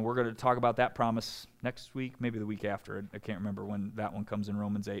 And we're going to talk about that promise next week, maybe the week after. I can't remember when that one comes in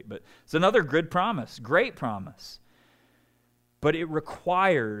Romans 8, but it's another good promise, great promise. But it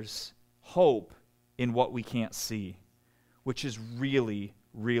requires hope in what we can't see, which is really,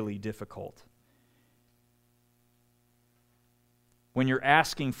 really difficult. When you're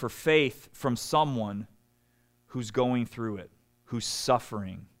asking for faith from someone who's going through it, who's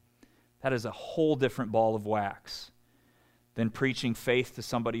suffering, That is a whole different ball of wax than preaching faith to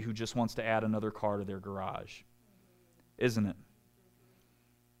somebody who just wants to add another car to their garage. Isn't it?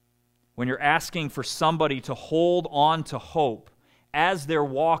 When you're asking for somebody to hold on to hope as they're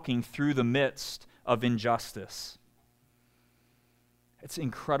walking through the midst of injustice, it's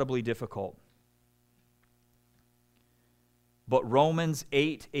incredibly difficult. But Romans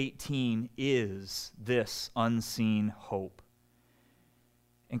 8:18 is this unseen hope.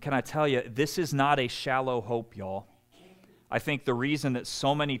 And can I tell you, this is not a shallow hope, y'all. I think the reason that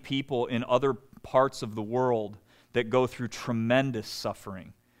so many people in other parts of the world that go through tremendous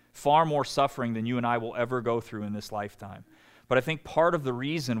suffering, far more suffering than you and I will ever go through in this lifetime, but I think part of the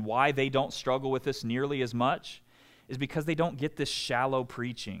reason why they don't struggle with this nearly as much is because they don't get this shallow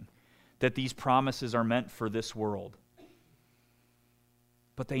preaching that these promises are meant for this world.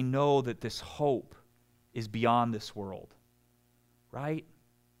 But they know that this hope is beyond this world, right?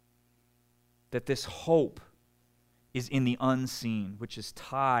 That this hope is in the unseen, which is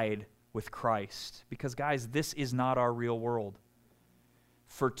tied with Christ. Because, guys, this is not our real world.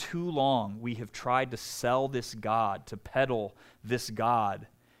 For too long, we have tried to sell this God, to peddle this God,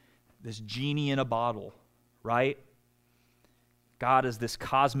 this genie in a bottle, right? God is this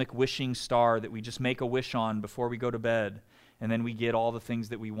cosmic wishing star that we just make a wish on before we go to bed, and then we get all the things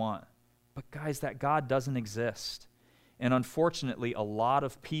that we want. But guys, that God doesn't exist. And unfortunately, a lot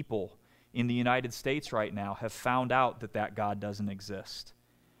of people in the United States right now have found out that that God doesn't exist.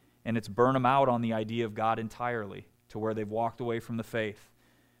 And it's burned them out on the idea of God entirely, to where they've walked away from the faith.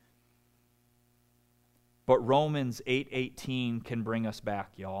 But Romans 8:18 can bring us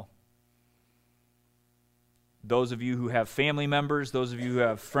back, y'all. Those of you who have family members, those of you who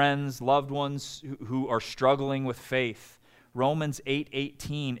have friends, loved ones who are struggling with faith, Romans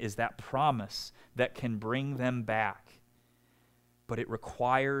 8:18 is that promise that can bring them back. But it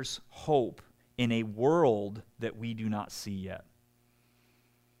requires hope in a world that we do not see yet.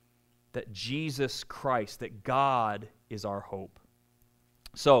 That Jesus Christ, that God is our hope.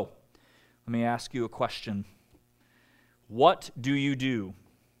 So, let me ask you a question. What do you do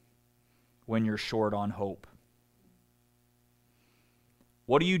when you're short on hope?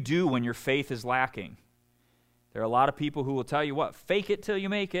 What do you do when your faith is lacking? There are a lot of people who will tell you what, fake it till you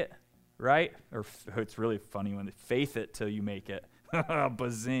make it, right? Or it's really funny when they faith it till you make it.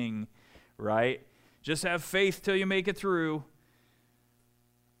 Bazing, right? Just have faith till you make it through,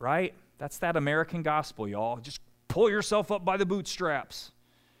 right? That's that American gospel, y'all. Just pull yourself up by the bootstraps.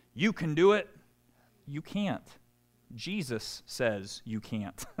 You can do it. You can't. Jesus says you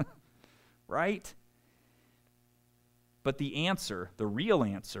can't, right? But the answer, the real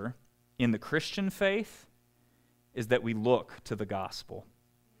answer in the Christian faith is that we look to the gospel.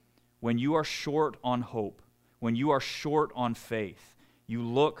 When you are short on hope, when you are short on faith, you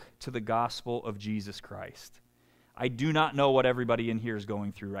look to the gospel of Jesus Christ. I do not know what everybody in here is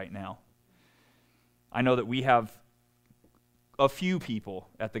going through right now. I know that we have a few people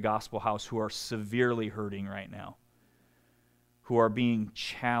at the Gospel House who are severely hurting right now, who are being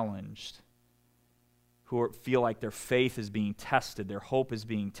challenged, feel like their faith is being tested, their hope is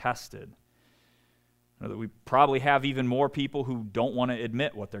being tested. I know that we probably have even more people who don't want to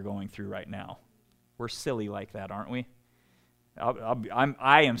admit what they're going through right now. We're silly like that, aren't we?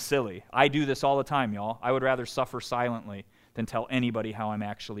 I am silly. I do this all the time, y'all. I would rather suffer silently than tell anybody how I'm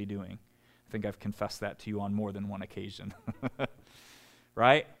actually doing. I think I've confessed that to you on more than one occasion.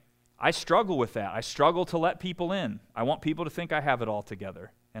 Right? I struggle with that. I struggle to let people in. I want people to think I have it all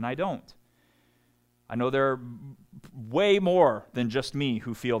together, and I don't. I know there are way more than just me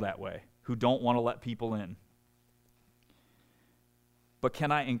who feel that way, who don't want to let people in. But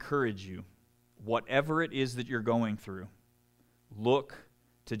can I encourage you, whatever it is that you're going through, look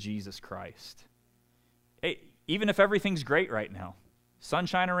to Jesus Christ. Hey, even if everything's great right now,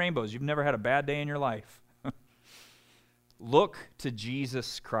 sunshine and rainbows, you've never had a bad day in your life. Look to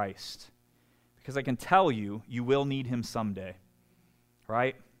Jesus Christ. Because I can tell you, you will need him someday.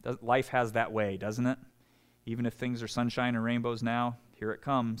 Right? Life has that way, doesn't it? Even if things are sunshine and rainbows now, here it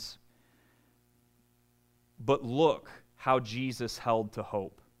comes. But look how Jesus held to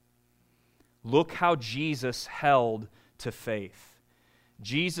hope. Look how Jesus held to faith.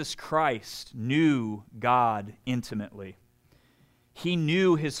 Jesus Christ knew God intimately. He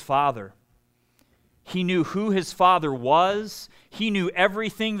knew his Father. He knew who his Father was. He knew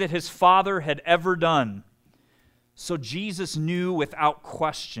everything that his Father had ever done. So Jesus knew without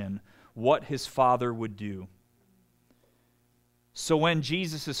question what his Father would do. So when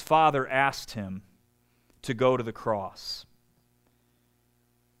Jesus' Father asked him to go to the cross,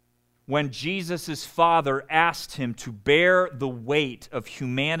 when Jesus' Father asked him to bear the weight of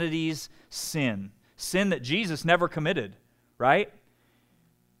humanity's sin that Jesus never committed, right?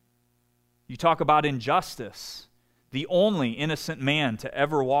 You talk about injustice. The only innocent man to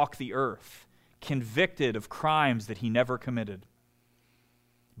ever walk the earth, convicted of crimes that he never committed,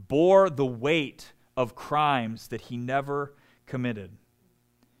 bore the weight of crimes that he never committed.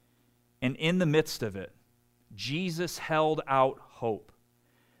 And in the midst of it, Jesus held out hope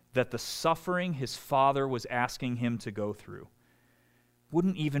that the suffering his Father was asking him to go through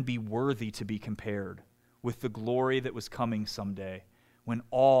wouldn't even be worthy to be compared with the glory that was coming someday when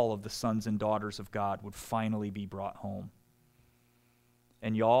all of the sons and daughters of God would finally be brought home.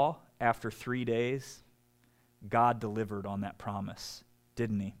 And y'all, after 3 days, God delivered on that promise,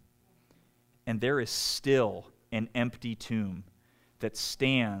 didn't he? And there is still an empty tomb that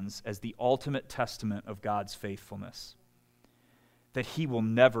stands as the ultimate testament of God's faithfulness, that he will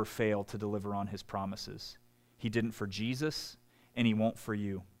never fail to deliver on his promises. He didn't for Jesus, and he won't for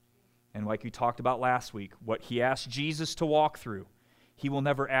you. And like we talked about last week, what he asked Jesus to walk through, he will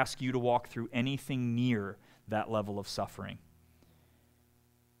never ask you to walk through anything near that level of suffering.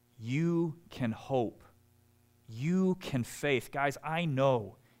 You can hope. You can faith. Guys, I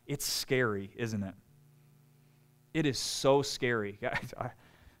know it's scary, isn't it? It is so scary.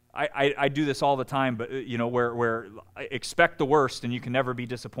 I do this all the time, but where I expect the worst and you can never be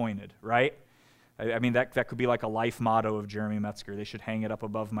disappointed, right? I mean, that could be like a life motto of Jeremy Metzger. They should hang it up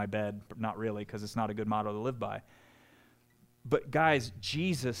above my bed, but not really, because it's not a good motto to live by. But guys,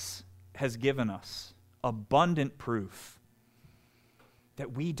 Jesus has given us abundant proof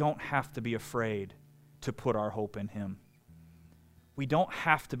that we don't have to be afraid to put our hope in him. We don't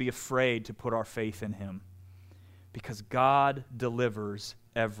have to be afraid to put our faith in him, because God delivers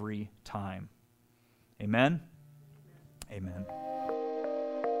every time. Amen? Amen.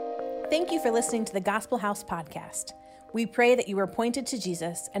 Thank you for listening to the Gospel House podcast. We pray that you were pointed to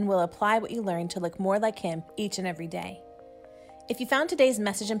Jesus and will apply what you learned to look more like him each and every day. If you found today's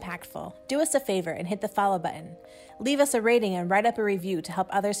message impactful, do us a favor and hit the follow button. Leave us a rating and write up a review to help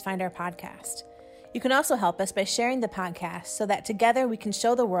others find our podcast. You can also help us by sharing the podcast so that together we can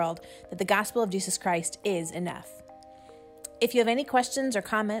show the world that the gospel of Jesus Christ is enough. If you have any questions or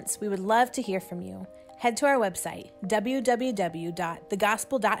comments, we would love to hear from you. Head to our website,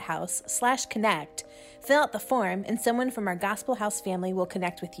 www.thegospel.house/connect, fill out the form, and someone from our Gospel House family will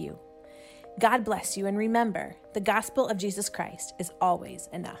connect with you. God bless you, and remember, the gospel of Jesus Christ is always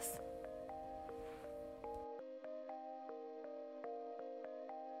enough.